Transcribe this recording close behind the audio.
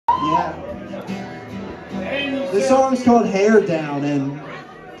Yeah. This song's called Hair Down, and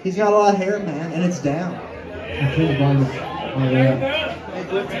he's got a lot of hair, man, and it's down. I turn the volume all the way up. Hey,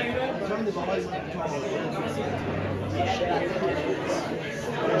 Griffin, turn the volume up.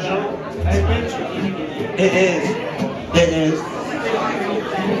 It is. It is.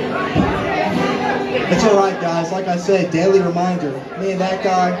 It's alright, guys. Like I said, daily reminder. Me and that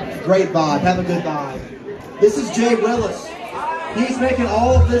guy, great vibe. Have a good vibe. This is Jay Willis. He's making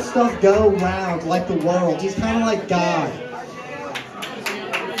all of this stuff go round like the world. He's kind of like God.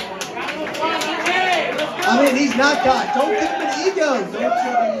 I mean, he's not God. Don't give him an ego. Don't give him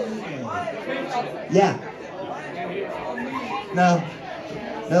an ego. Yeah. No.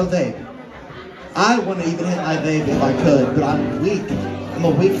 No vape. I wouldn't even hit my vape if I could, but I'm weak. I'm a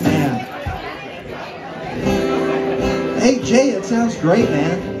weak man. Hey, Jay, it sounds great,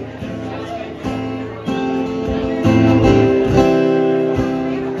 man.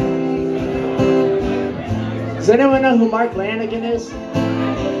 Does anyone know who Mark Lanigan is?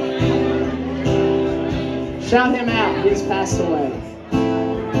 Shout him out. He just passed away.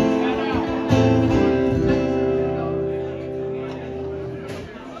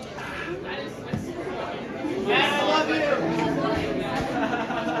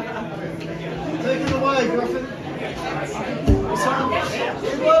 Take it away, Griffin.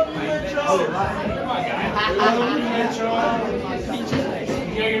 We love you, Mitchell.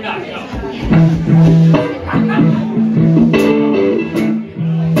 No, you're not. No.